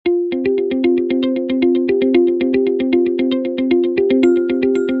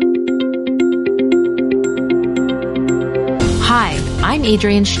I'm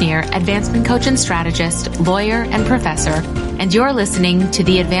Adrienne Schneer, advancement coach and strategist, lawyer and professor, and you're listening to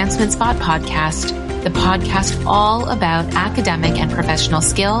the Advancement Spot podcast, the podcast all about academic and professional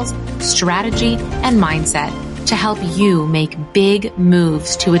skills, strategy, and mindset to help you make big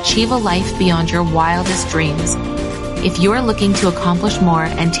moves to achieve a life beyond your wildest dreams. If you're looking to accomplish more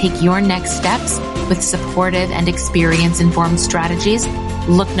and take your next steps with supportive and experience-informed strategies,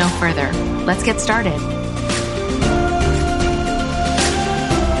 look no further. Let's get started.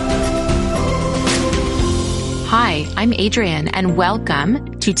 Hi, I'm Adrienne, and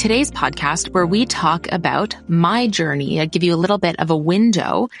welcome to today's podcast where we talk about my journey. I give you a little bit of a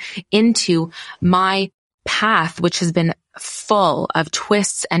window into my path, which has been full of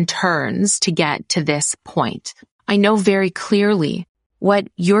twists and turns to get to this point. I know very clearly what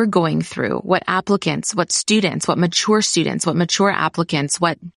you're going through, what applicants, what students, what mature applicants,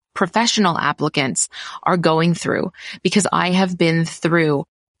 what professional applicants are going through, because I have been through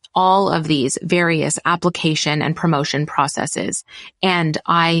all of these various application and promotion processes. And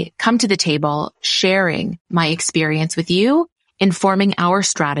I come to the table sharing my experience with you, informing our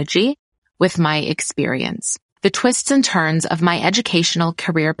strategy with my experience. The twists and turns of my educational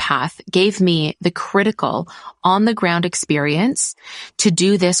career path gave me the critical on-the-ground experience to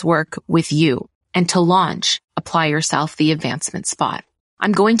do this work with you and to launch Apply Yourself, the Advancement Spot.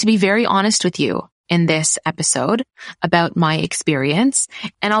 I'm going to be very honest with you in this episode about my experience,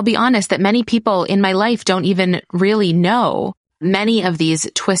 and I'll be honest that many people in my life don't even really know many of these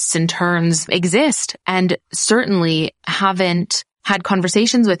twists and turns exist, and certainly haven't had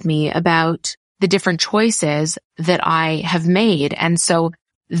conversations with me about the different choices that I have made. And so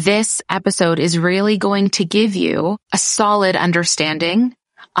this episode is really going to give you a solid understanding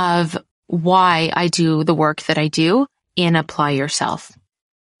of why I do the work that I do in Apply Yourself.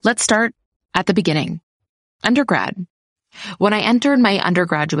 Let's start at the beginning. Undergrad. When I entered my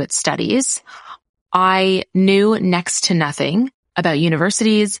undergraduate studies, I knew next to nothing about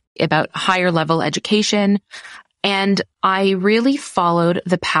universities, about higher level education, and I really followed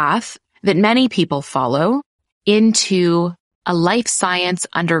the path that many people follow into a life science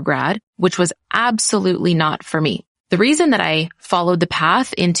undergrad, which was absolutely not for me. The reason that I followed the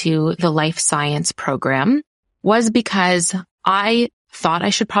path into the life science program was because I thought I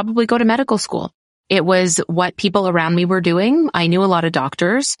should probably go to medical school. It was what people around me were doing. I knew a lot of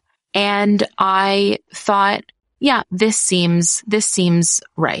doctors, and I thought, yeah, this seems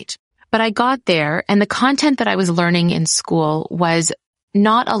right. But I got there, and the content that I was learning in school was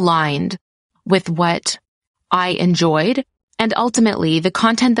not aligned with what I enjoyed. And ultimately, the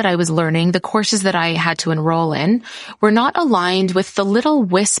content that I was learning, the courses that I had to enroll in, were not aligned with the little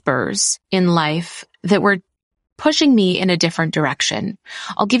whispers in life that were pushing me in a different direction.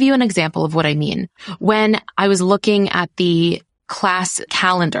 I'll give you an example of what I mean. When I was looking at the class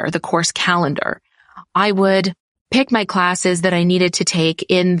calendar, the course calendar, I would pick my classes that I needed to take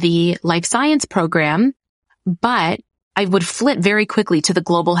in the life science program, but I would flip very quickly to the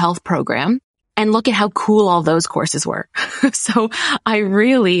global health program and look at how cool all those courses were. So I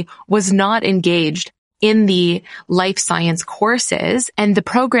really was not engaged in the life science courses, and the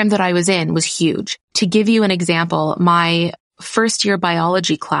program that I was in was huge. To give you an example, my first year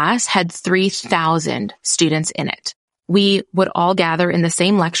biology class had 3,000 students in it. We would all gather in the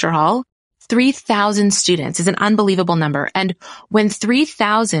same lecture hall. 3,000 students is an unbelievable number. And when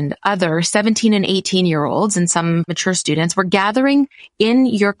 3,000 other 17 and 18-year-olds and some mature students were gathering in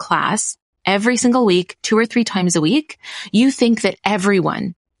your class every single week, 2 or 3 times a week, you think that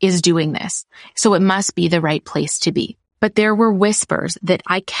everyone is doing this. So it must be the right place to be. But there were whispers that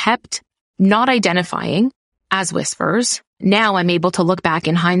I kept not identifying as whispers. Now I'm able to look back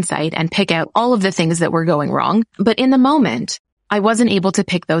in hindsight and pick out all of the things that were going wrong. But in the moment, I wasn't able to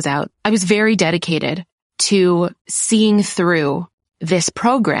pick those out. I was very dedicated to seeing through this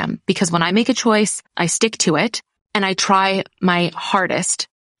program because when I make a choice, I stick to it and I try my hardest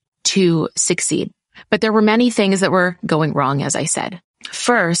to succeed. But there were many things that were going wrong, as I said.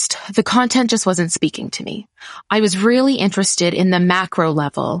 First, the content just wasn't speaking to me. I was really interested in the macro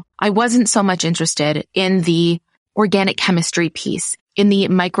level. I wasn't so much interested in the organic chemistry piece, in the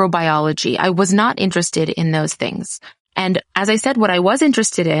microbiology. I was not interested in those things. And as I said, what I was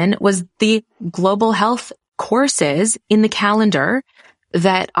interested in was the global health courses in the calendar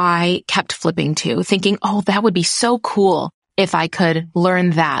that I kept flipping to, thinking, oh, that would be so cool if I could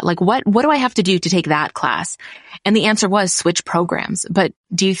learn that. Like, what do I have to do to take that class? And the answer was switch programs. But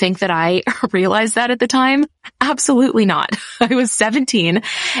do you think that I realized that at the time? Absolutely not. I was 17,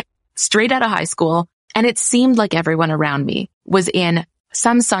 straight out of high school, and it seemed like everyone around me was in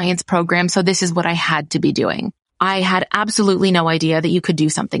some science program, so this is what I had to be doing. I had absolutely no idea that you could do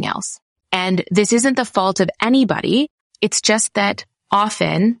something else. And this isn't the fault of anybody. It's just that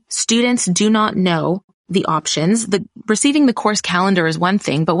often students do not know the options. Receiving the course calendar is one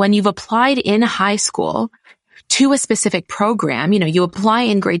thing, but when you've applied in high school to a specific program, you apply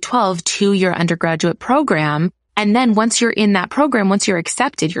in grade 12 to your undergraduate program. And then once you're in that program, once you're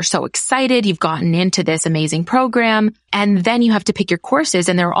accepted, you're so excited, you've gotten into this amazing program, and then you have to pick your courses.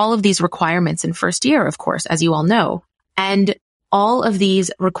 And there are all of these requirements in first year, of course, as you all know. And all of these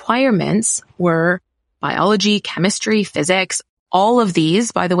requirements were biology, chemistry, physics. All of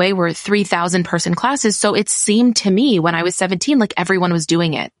these, by the way, were 3,000 person classes. So it seemed to me when I was 17, like everyone was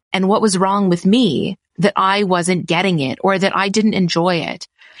doing it. And what was wrong with me that I wasn't getting it or that I didn't enjoy it?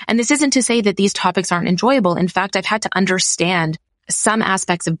 And this isn't to say that these topics aren't enjoyable. In fact, I've had to understand some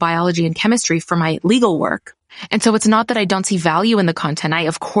aspects of biology and chemistry for my legal work. And so it's not that I don't see value in the content. I,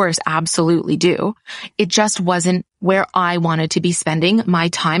 of course, absolutely do. It just wasn't where I wanted to be spending my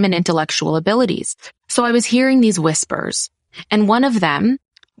time and intellectual abilities. So I was hearing these whispers. And one of them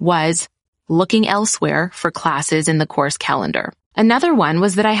was looking elsewhere for classes in the course calendar. Another one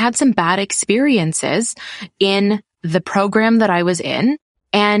was that I had some bad experiences in the program that I was in.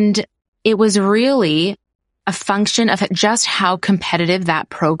 And it was really a function of just how competitive that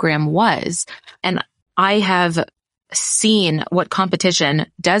program was. And I have seen what competition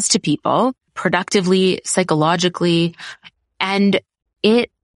does to people productively, psychologically, and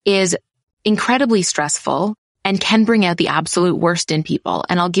it is incredibly stressful and can bring out the absolute worst in people.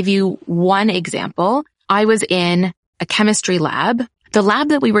 And I'll give you one example. I was in a chemistry lab. The lab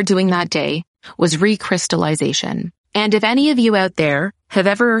that we were doing that day was recrystallization. And if any of you out there have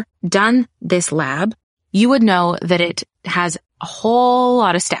ever done this lab, you would know that it has a whole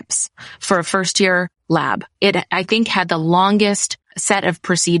lot of steps for a first year lab. It, I think, had the longest set of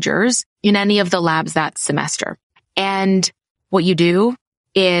procedures in any of the labs that semester. And what you do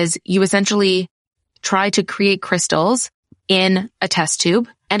is you essentially try to create crystals in a test tube.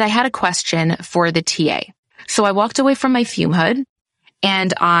 And I had a question for the TA. So I walked away from my fume hood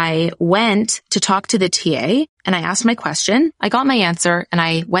and I went to talk to the TA and I asked my question. I got my answer and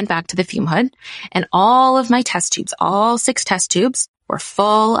I went back to the fume hood and all of my test tubes, all 6 test tubes were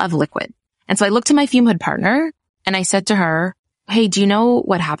full of liquid. And so I looked at my fume hood partner and I said to her, "Hey, do you know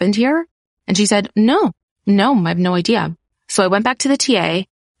what happened here?" And she said, No, I have no idea. So I went back to the TA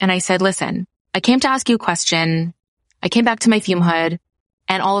and I said, "Listen, I came to ask you a question. I came back to my fume hood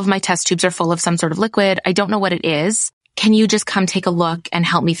and all of my test tubes are full of some sort of liquid. I don't know what it is. Can you just come take a look and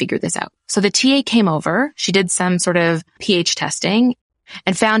help me figure this out?" So the TA came over. She did some sort of pH testing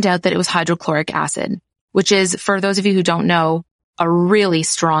and found out that it was hydrochloric acid, which is, for those of you who don't know, a really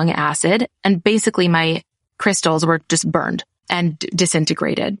strong acid. And basically my crystals were just burned and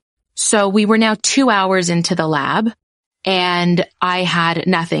disintegrated. So we were now 2 hours into the lab and I had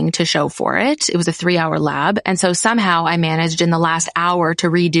nothing to show for it. It was a 3-hour lab. And so somehow I managed in the last hour to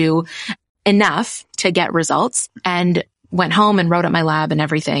redo enough to get results and went home and wrote up my lab and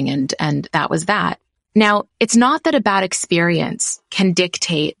everything. And that was that. Now, it's not that a bad experience can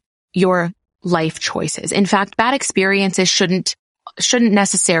dictate your life choices. In fact, bad experiences shouldn't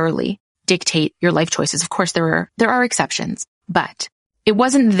necessarily dictate your life choices. Of course, there are exceptions, but it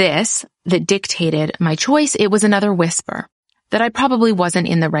wasn't this that dictated my choice. It was another whisper that I probably wasn't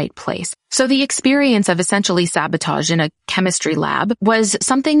in the right place. So the experience of essentially sabotage in a chemistry lab was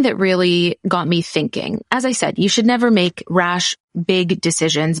something that really got me thinking. As I said, you should never make rash, big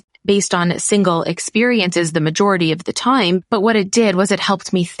decisions based on single experiences the majority of the time. But what it did was it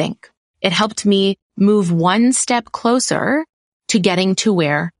helped me think. It helped me move one step closer to getting to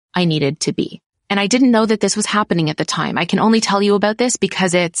where I needed to be. And I didn't know that this was happening at the time. I can only tell you about this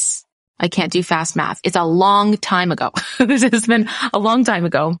because I can't do fast math. It's a long time ago. This has been a long time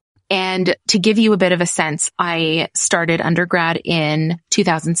ago. And to give you a bit of a sense, I started undergrad in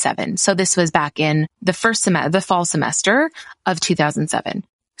 2007. So this was back in the fall semester of 2007.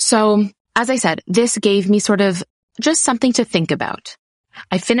 So as I said, this gave me sort of just something to think about.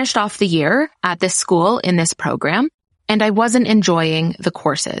 I finished off the year at this school in this program, and I wasn't enjoying the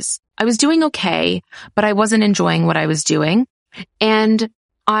courses. I was doing okay, but I wasn't enjoying what I was doing. And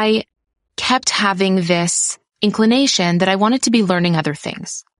I kept having this inclination that I wanted to be learning other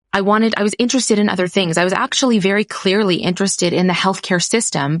things. I was interested in other things. I was actually very clearly interested in the healthcare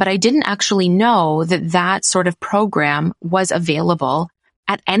system, but I didn't actually know that that sort of program was available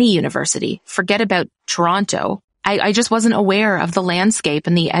at any university. Forget about Toronto. I just wasn't aware of the landscape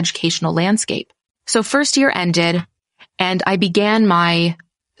and the educational landscape. So first year ended and I began my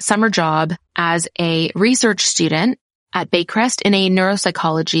summer job as a research student at Baycrest in a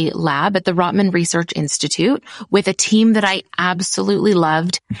neuropsychology lab at the Rotman Research Institute with a team that I absolutely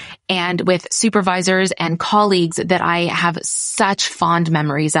loved and with supervisors and colleagues that I have such fond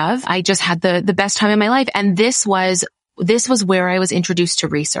memories of. I just had the best time in my life. And this was where I was introduced to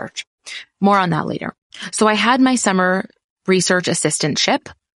research. More on that later. So I had my summer research assistantship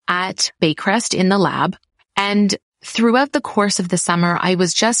at Baycrest in the lab, and throughout the course of the summer, I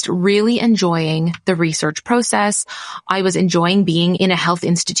was just really enjoying the research process. I was enjoying being in a health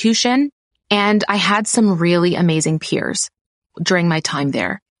institution, and I had some really amazing peers during my time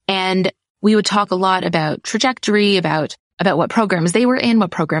there. And we would talk a lot about trajectory, about what programs they were in,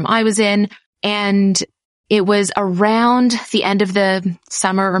 what program I was in. And it was around the end of the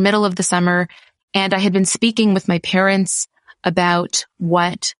summer or middle of the summer, and I had been speaking with my parents about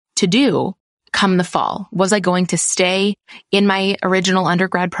what to do come the fall. Was I going to stay in my original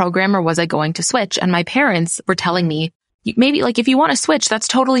undergrad program or was I going to switch? And my parents were telling me, maybe like if you want to switch, that's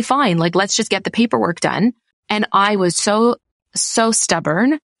totally fine. Like, let's just get the paperwork done. And I was so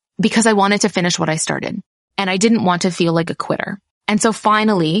stubborn because I wanted to finish what I started and I didn't want to feel like a quitter. And so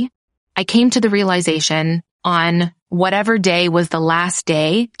finally I came to the realization on whatever day was the last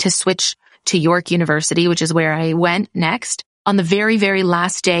day to switch to York University, which is where I went next. On the very, very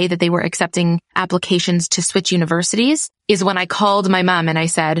last day that they were accepting applications to switch universities is when I called my mom and I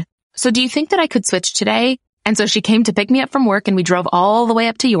said, so do you think that I could switch today? And so she came to pick me up from work and we drove all the way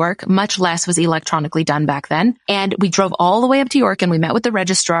up to York. Much less was electronically done back then. And we drove all the way up to York and we met with the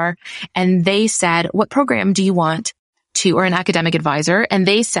registrar and they said, what program do you want to, or an academic advisor? And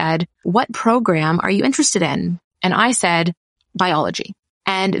they said, what program are you interested in? And I said, biology.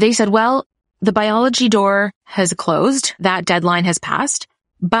 And they said, well, the biology door has closed. That deadline has passed,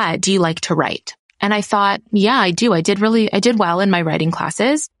 but do you like to write? And I thought, yeah, I do. I did well in my writing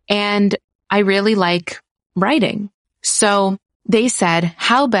classes and I really like writing. So they said,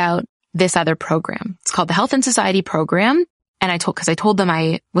 how about this other program? It's called the Health and Society program. And I told them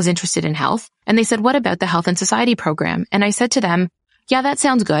I was interested in health. And they said, what about the Health and Society program? And I said to them, yeah, that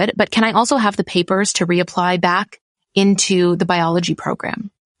sounds good, but can I also have the papers to reapply back into the biology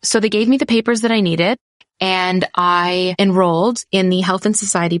program? So they gave me the papers that I needed and I enrolled in the Health and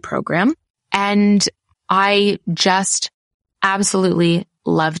Society program and I just absolutely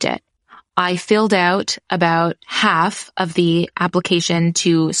loved it. I filled out about half of the application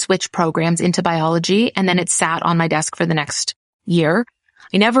to switch programs into biology and then it sat on my desk for the next year.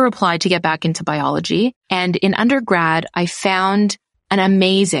 I never applied to get back into biology. And in undergrad, I found an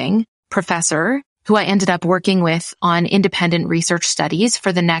amazing professor who I ended up working with on independent research studies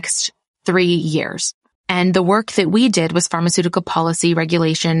for the next 3 years. And the work that we did was pharmaceutical policy,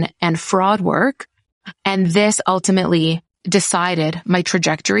 regulation, and fraud work. And this ultimately decided my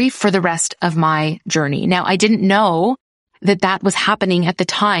trajectory for the rest of my journey. Now, I didn't know that was happening at the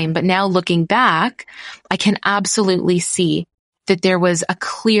time, but now looking back, I can absolutely see that there was a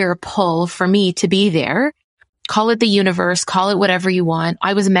clear pull for me to be there. Call it the universe, call it whatever you want.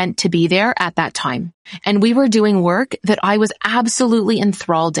 I was meant to be there at that time. And we were doing work that I was absolutely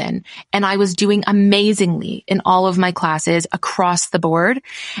enthralled in. And I was doing amazingly in all of my classes across the board.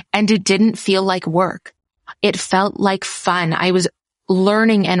 And it didn't feel like work. It felt like fun. I was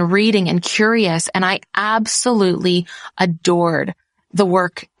learning and reading and curious. And I absolutely adored the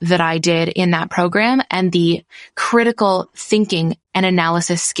work that I did in that program and the critical thinking and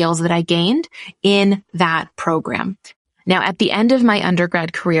analysis skills that I gained in that program. Now, at the end of my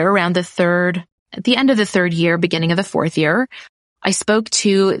undergrad career, at the end of the third year, beginning of the fourth year, I spoke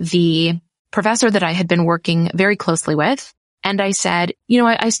to the professor that I had been working very closely with. And I said,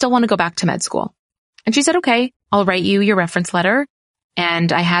 I still want to go back to med school. And she said, okay, I'll write you your reference letter.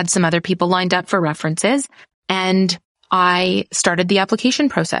 And I had some other people lined up for references. And I started the application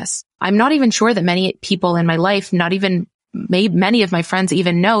process. I'm not even sure that many people in my life, many of my friends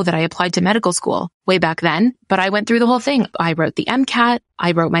even know that I applied to medical school way back then, but I went through the whole thing. I wrote the MCAT,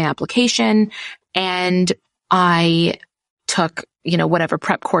 I wrote my application, and I took, whatever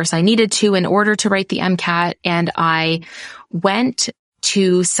prep course I needed to in order to write the MCAT. And I went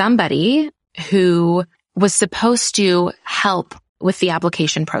to somebody who was supposed to help with the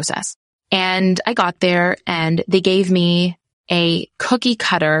application process. And I got there and they gave me a cookie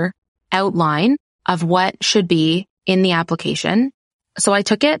cutter outline of what should be in the application. So I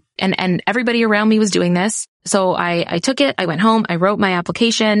took it and everybody around me was doing this. So I took it, I went home, I wrote my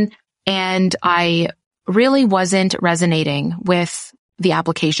application and I really wasn't resonating with the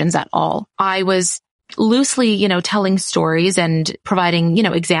applications at all. I was loosely, telling stories and providing,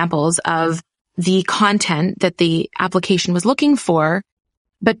 examples of the content that the application was looking for.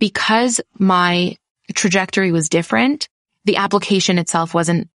 But because my trajectory was different. The application itself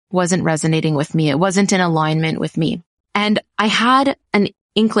wasn't resonating with me. It wasn't in alignment with me. And I had an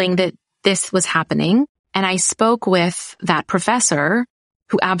inkling that this was happening. And I spoke with that professor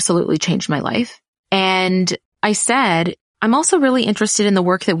who absolutely changed my life. And I said, I'm also really interested in the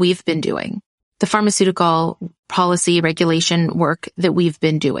work that we've been doing, the pharmaceutical policy regulation work that we've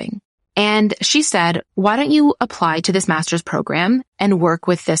been doing. And she said, why don't you apply to this master's program and work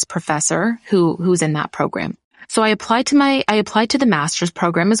with this professor who's in that program? So I applied to the master's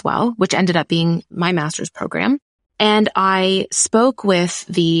program as well, which ended up being my master's program. And I spoke with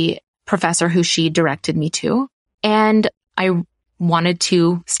the professor who she directed me to, and I wanted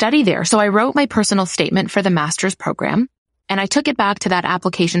to study there. So I wrote my personal statement for the master's program, and I took it back to that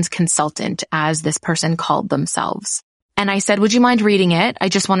applications consultant, as this person called themselves. And I said, would you mind reading it? I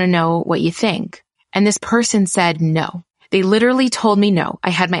just want to know what you think. And this person said no. They literally told me no. I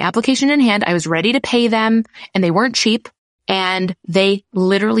had my application in hand. I was ready to pay them, and they weren't cheap. And they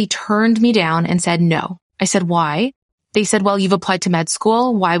literally turned me down and said no. I said, why? They said, well, you've applied to med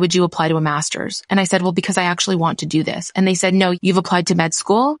school. Why would you apply to a master's? And I said, well, because I actually want to do this. And they said, no, you've applied to med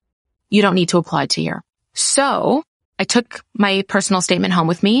school. You don't need to apply to here. So I took my personal statement home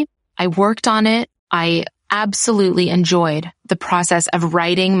with me. I worked on it. I absolutely enjoyed the process of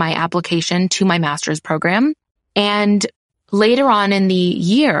writing my application to my master's program. And later on in the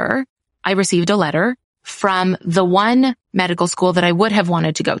year, I received a letter from the one medical school that I would have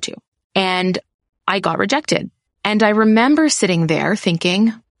wanted to go to. And I got rejected. And I remember sitting there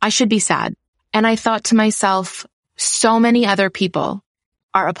thinking, I should be sad. And I thought to myself, so many other people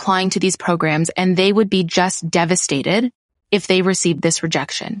are applying to these programs and they would be just devastated if they received this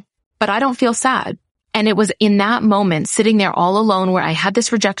rejection. But I don't feel sad. And it was in that moment, sitting there all alone, where I had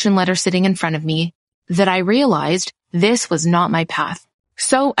this rejection letter sitting in front of me, that I realized this was not my path.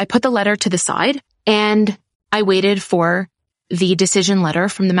 So I put the letter to the side and I waited for the decision letter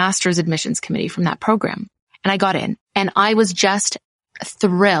from the master's admissions committee from that program. And I got in, and I was just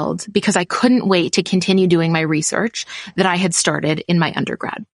thrilled because I couldn't wait to continue doing my research that I had started in my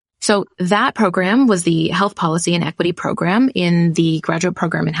undergrad. So that program was the Health Policy and Equity program in the graduate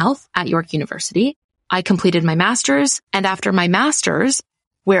program in health at York University. I completed my master's, and after my master's,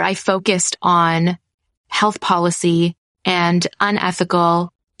 where I focused on health policy and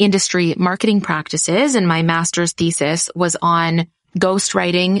unethical industry marketing practices, and my master's thesis was on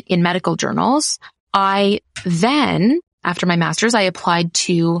ghostwriting in medical journals, I then, after my master's, I applied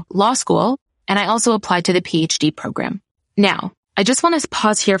to law school, and I also applied to the PhD program. Now, I just want to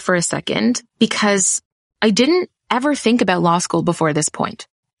pause here for a second because I didn't ever think about law school before this point.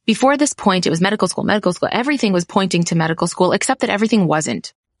 Before this point, it was medical school. Everything was pointing to medical school, except that everything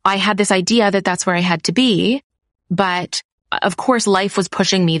wasn't. I had this idea that that's where I had to be, but of course, life was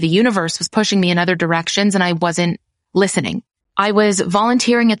pushing me. The universe was pushing me in other directions, and I wasn't listening. I was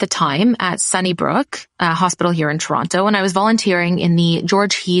volunteering at the time at Sunnybrook Hospital here in Toronto, and I was volunteering in the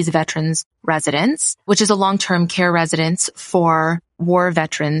George Hees Veterans Residence, which is a long-term care residence for war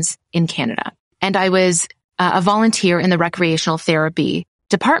veterans in Canada. And I was a volunteer in the recreational therapy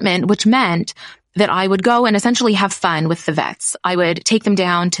department, which meant that I would go and essentially have fun with the vets. I would take them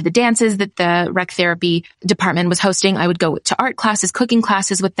down to the dances that the rec therapy department was hosting. I would go to art classes, cooking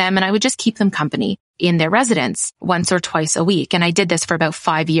classes with them, and I would just keep them company in their residence once or twice a week. And I did this for about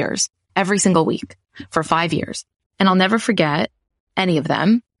 5 years, every single week for 5 years. And I'll never forget any of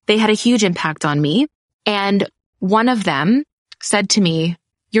them. They had a huge impact on me. And one of them said to me,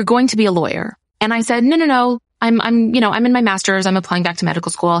 "You're going to be a lawyer." And I said, no, I'm in my master's. I'm applying back to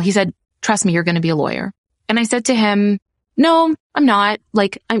medical school. He said, "Trust me, you're going to be a lawyer." And I said to him, "No, I'm not.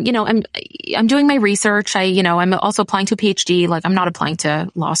 I'm doing my research. I'm also applying to a PhD. I'm not applying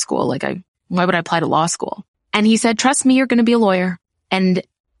to law school. Why would I apply to law school?" And he said, "Trust me, you're going to be a lawyer." And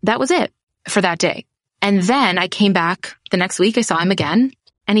that was it for that day. And then I came back the next week. I saw him again,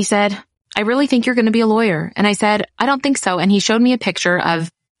 and he said, "I really think you're going to be a lawyer." And I said, "I don't think so." And he showed me a picture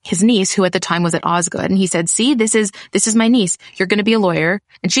of his niece, who at the time was at Osgood. And he said, "See, this is my niece. You're going to be a lawyer,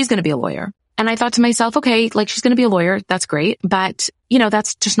 and she's going to be a lawyer." And I thought to myself, okay, she's going to be a lawyer. That's great. But,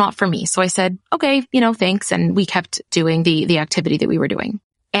 that's just not for me. So I said, okay, thanks. And we kept doing the activity that we were doing.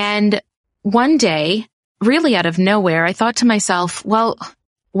 And one day, really out of nowhere, I thought to myself, well,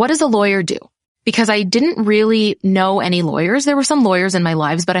 what does a lawyer do? Because I didn't really know any lawyers. There were some lawyers in my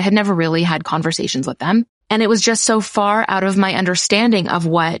lives, but I had never really had conversations with them. And it was just so far out of my understanding of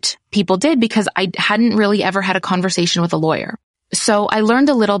what people did because I hadn't really ever had a conversation with a lawyer. So I learned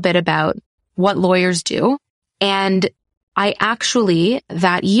a little bit about what lawyers do. And I actually,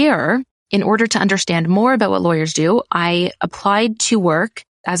 that year, in order to understand more about what lawyers do, I applied to work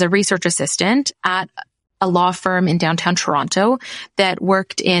as a research assistant at a law firm in downtown Toronto that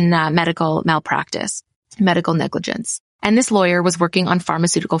worked in medical malpractice, medical negligence. And this lawyer was working on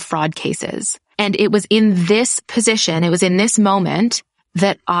pharmaceutical fraud cases. And it was in this position, it was in this moment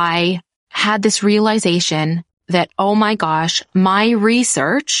that I had this realization that, oh my gosh, my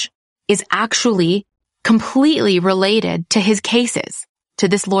research is actually completely related to his cases, to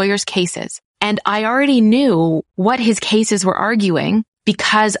this lawyer's cases. And I already knew what his cases were arguing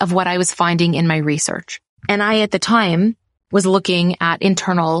because of what I was finding in my research. And I, at the time, was looking at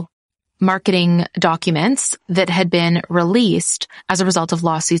internal marketing documents that had been released as a result of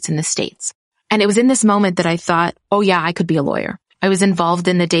lawsuits in the States. And it was in this moment that I thought, oh yeah, I could be a lawyer. I was involved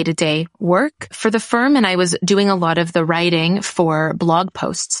in the day-to-day work for the firm, and I was doing a lot of the writing for blog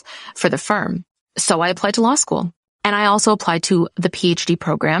posts for the firm. So I applied to law school, and I also applied to the PhD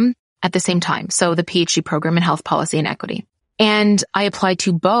program at the same time. So the PhD program in health policy and equity. And I applied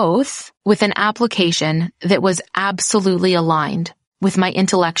to both with an application that was absolutely aligned with my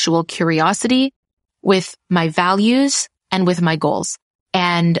intellectual curiosity, with my values, and with my goals.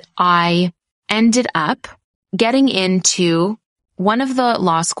 And I ended up getting into one of the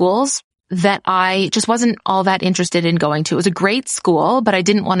law schools that I just wasn't all that interested in going to. It was a great school, but I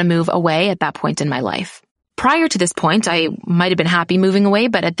didn't want to move away at that point in my life. Prior to this point, I might have been happy moving away,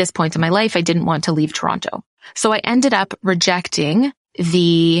 but at this point in my life, I didn't want to leave Toronto. So I ended up rejecting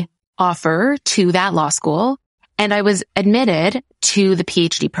the offer to that law school, and I was admitted to the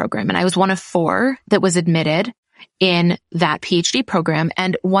PhD program. And I was one of 4 that was admitted in that PhD program.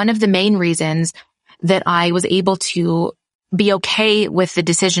 And one of the main reasons that I was able to be okay with the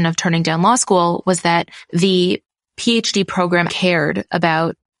decision of turning down law school was that the PhD program cared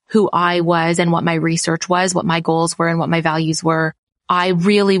about who I was and what my research was, what my goals were and what my values were. I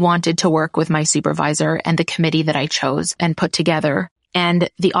really wanted to work with my supervisor and the committee that I chose and put together. And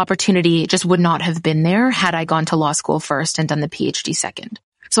the opportunity just would not have been there had I gone to law school first and done the PhD second.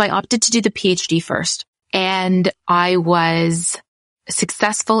 So I opted to do the PhD first. And I was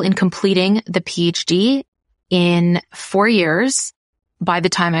successful in completing the PhD in 4 years by the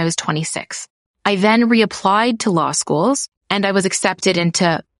time I was 26. I then reapplied to law schools, and I was accepted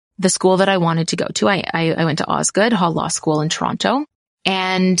into the school that I wanted to go to. I went to Osgoode Hall Law School in Toronto.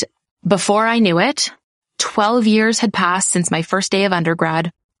 And before I knew it, 12 years had passed since my first day of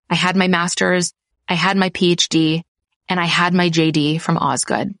undergrad. I had my master's, I had my PhD, and I had my JD from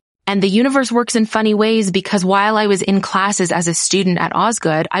Osgoode. And the universe works in funny ways, because while I was in classes as a student at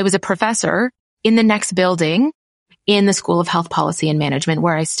Osgoode, I was a professor in the next building in the School of Health Policy and Management,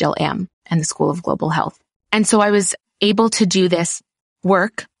 where I still am, and the School of Global Health. And so I was able to do this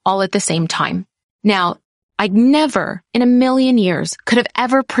work all at the same time. Now, I never in a million years could have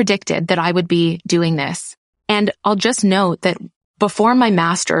ever predicted that I would be doing this. And I'll just note that before my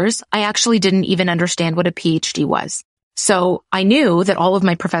master's, I actually didn't even understand what a PhD was. So I knew that all of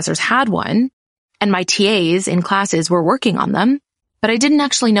my professors had one, and my TAs in classes were working on them, but I didn't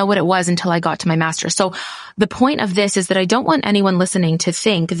actually know what it was until I got to my master's. So the point of this is that I don't want anyone listening to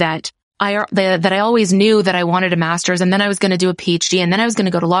think that I always knew that I wanted a master's, and then I was going to do a PhD, and then I was going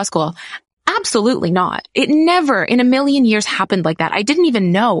to go to law school. Absolutely not. It never in a million years happened like that. I didn't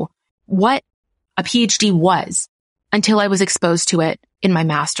even know what a PhD was until I was exposed to it in my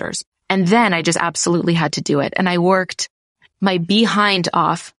master's. And then I just absolutely had to do it. And I worked my behind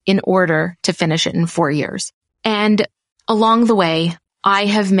off in order to finish it in 4 years. And along the way, I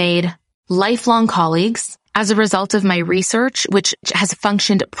have made lifelong colleagues as a result of my research, which has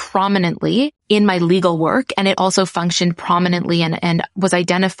functioned prominently in my legal work. And it also functioned prominently and was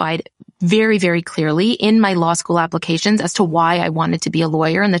identified very, very clearly in my law school applications as to why I wanted to be a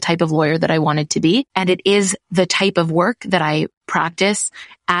lawyer and the type of lawyer that I wanted to be. And it is the type of work that I practice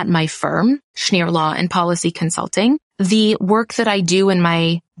at my firm, Schneer Law and Policy Consulting. The work that I do in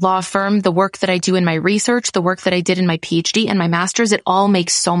my law firm, the work that I do in my research, the work that I did in my PhD and my master's, it all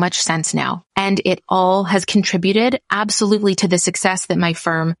makes so much sense now. And it all has contributed absolutely to the success that my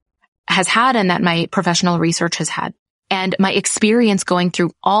firm has had and that my professional research has had. And my experience going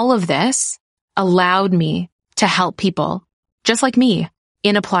through all of this allowed me to help people just like me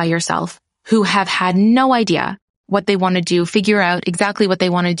in Apply Yourself who have had no idea what they want to do, figure out exactly what they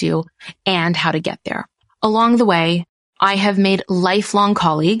want to do and how to get there. Along the way, I have made lifelong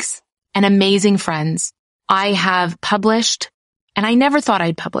colleagues and amazing friends. I have published, and I never thought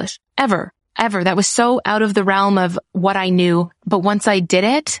I'd publish, ever. That was so out of the realm of what I knew. But once I did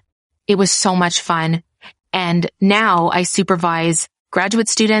it, it was so much fun. And now I supervise graduate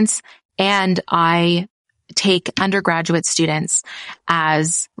students and I take undergraduate students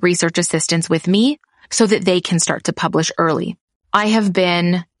as research assistants with me so that they can start to publish early. I have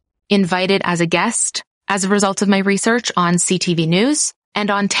been invited as a guest as a result of my research on CTV News and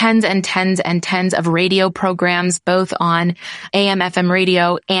on tens and tens and tens of radio programs, both on AM, FM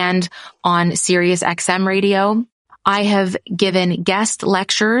radio and on Sirius XM radio. I have given guest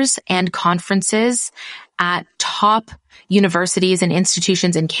lectures and conferences at top universities and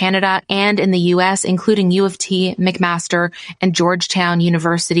institutions in Canada and in the US, including U of T, McMaster, and Georgetown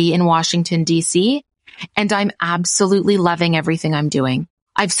University in Washington, D.C. And I'm absolutely loving everything I'm doing.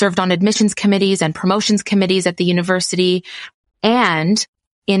 I've served on admissions committees and promotions committees at the university and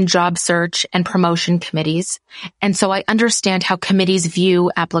in job search and promotion committees. And so I understand how committees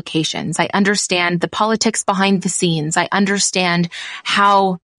view applications. I understand the politics behind the scenes. I understand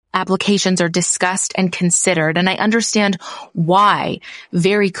how applications are discussed and considered. And I understand why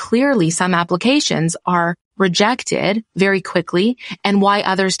very clearly some applications are rejected very quickly and why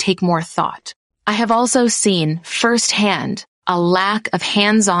others take more thought. I have also seen firsthand a lack of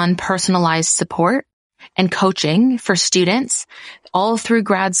hands-on personalized support and coaching for students all through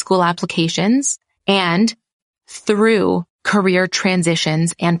grad school applications and through career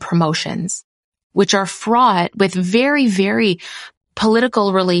transitions and promotions, which are fraught with very, very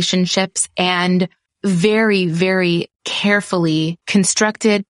political relationships and very, very carefully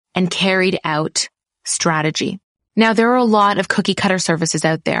constructed and carried out strategy. Now, there are a lot of cookie cutter services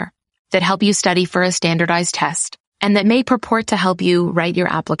out there that help you study for a standardized test and that may purport to help you write your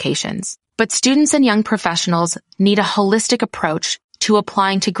applications. But students and young professionals need a holistic approach to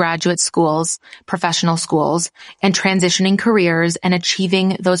applying to graduate schools, professional schools, and transitioning careers and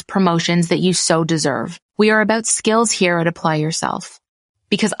achieving those promotions that you so deserve. We are about skills here at Apply Yourself,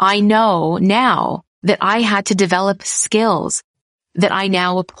 because I know now that I had to develop skills that I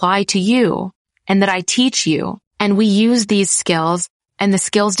now apply to you and that I teach you. And we use these skills and the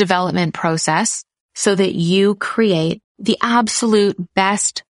skills development process so that you create the absolute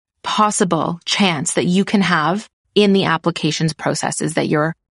best possible chance that you can have in the applications processes that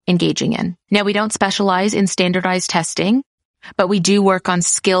you're engaging in. Now, we don't specialize in standardized testing, but we do work on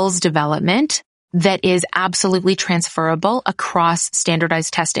skills development that is absolutely transferable across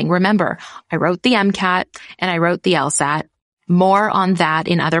standardized testing. Remember, I wrote the MCAT and I wrote the LSAT. More on that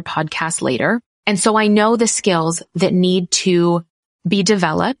in other podcasts later. And so I know the skills that need to be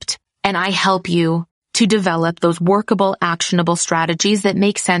developed, and I help you to develop those workable, actionable strategies that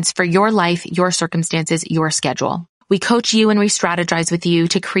make sense for your life, your circumstances, your schedule. We coach you and we strategize with you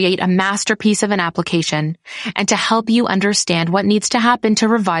to create a masterpiece of an application and to help you understand what needs to happen to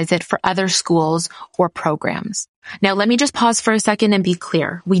revise it for other schools or programs. Now, let me just pause for a second and be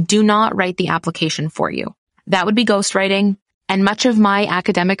clear. We do not write the application for you. That would be ghostwriting, and much of my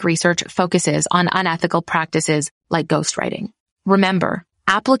academic research focuses on unethical practices like ghostwriting. Remember,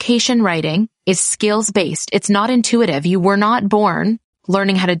 application writing is skills-based. It's not intuitive. You were not born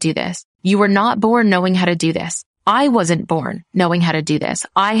learning how to do this. You were not born knowing how to do this. I wasn't born knowing how to do this.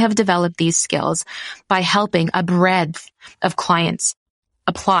 I have developed these skills by helping a breadth of clients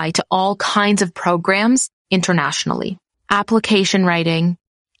apply to all kinds of programs internationally. Application writing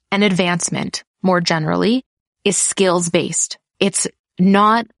and advancement, more generally, is skills-based. It's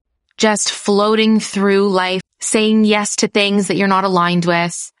not just floating through life, saying yes to things that you're not aligned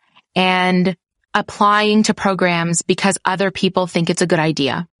with, and applying to programs because other people think it's a good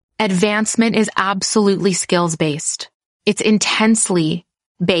idea. Advancement is absolutely skills-based. It's intensely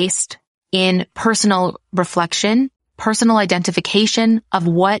based in personal reflection, personal identification of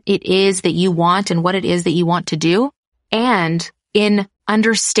what it is that you want and what it is that you want to do, and in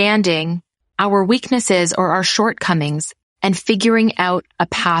understanding our weaknesses or our shortcomings and figuring out a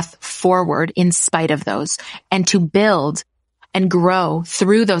path forward in spite of those, and to build and grow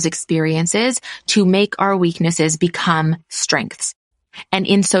through those experiences to make our weaknesses become strengths. And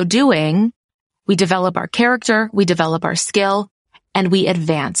in so doing, we develop our character, we develop our skill, and we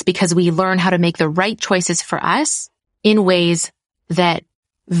advance because we learn how to make the right choices for us in ways that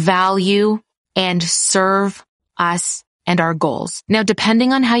value and serve us and our goals. Now,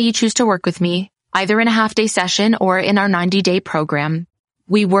 depending on how you choose to work with me, either in a half-day session or in our 90-day program,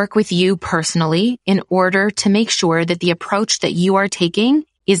 we work with you personally in order to make sure that the approach that you are taking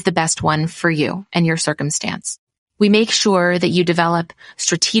is the best one for you and your circumstance. We make sure that you develop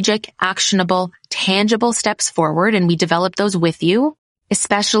strategic, actionable, tangible steps forward, and we develop those with you.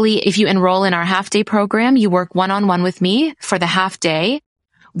 Especially if you enroll in our half-day program, you work one-on-one with me for the half day,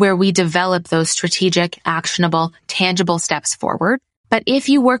 where we develop those strategic, actionable, tangible steps forward. But if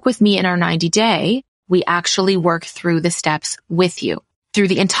you work with me in our 90-day, we actually work through the steps with you, through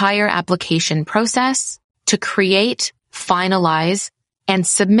the entire application process to create, finalize, and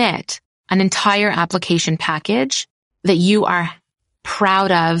submit an entire application package that you are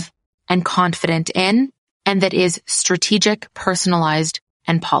proud of, and confident in, and that is strategic, personalized,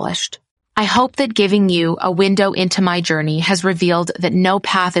 and polished. I hope that giving you a window into my journey has revealed that no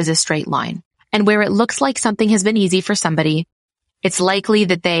path is a straight line. And where it looks like something has been easy for somebody, it's likely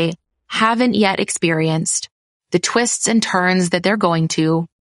that they haven't yet experienced the twists and turns that they're going to,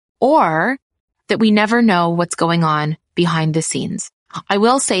 or that we never know what's going on behind the scenes. I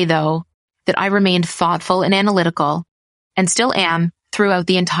will say, though, that I remained thoughtful and analytical, and still am throughout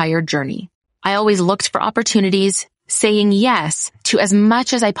the entire journey. I always looked for opportunities, saying yes to as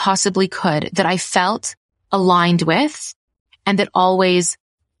much as I possibly could that I felt aligned with, and that always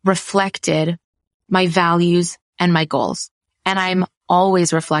reflected my values and my goals. And I'm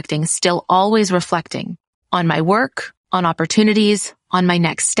always reflecting, still always reflecting on my work, on opportunities, on my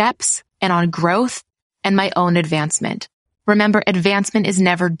next steps, and on growth and my own advancement. Remember, advancement is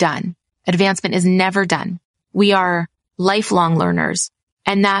never done. Advancement is never done. We are lifelong learners,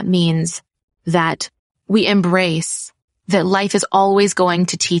 and that means that we embrace that life is always going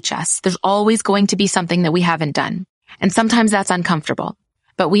to teach us. There's always going to be something that we haven't done. And sometimes that's uncomfortable,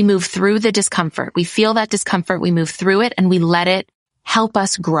 but we move through the discomfort. We feel that discomfort, we move through it, and we let it help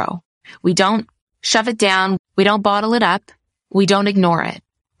us grow. We don't shove it down. We don't bottle it up. We don't ignore it.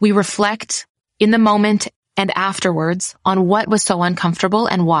 We reflect in the moment and afterwards on what was so uncomfortable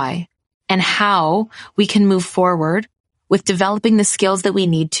and why, and how we can move forward with developing the skills that we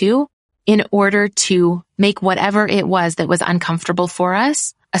need to in order to make whatever it was that was uncomfortable for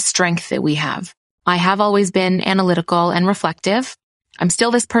us a strength that we have. I have always been analytical and reflective. I'm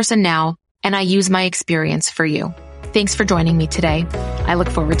still this person now, and I use my experience for you. Thanks for joining me today. I look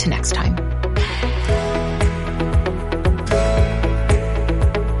forward to next time.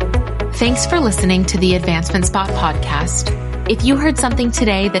 Thanks for listening to the Advancement Spot podcast. If you heard something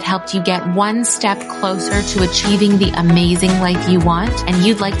today that helped you get one step closer to achieving the amazing life you want, and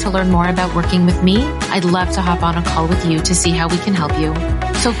you'd like to learn more about working with me, I'd love to hop on a call with you to see how we can help you.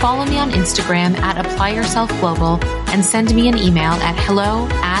 So follow me on Instagram at applyyourselfglobal and send me an email at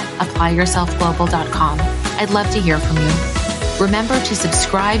hello@applyyourselfglobal.com. I'd love to hear from you. Remember to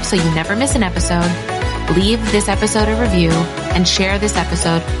subscribe so you never miss an episode. Leave this episode a review and share this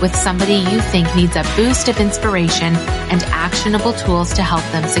episode with somebody you think needs a boost of inspiration and actionable tools to help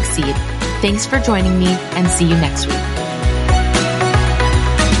them succeed. Thanks for joining me, and see you next week.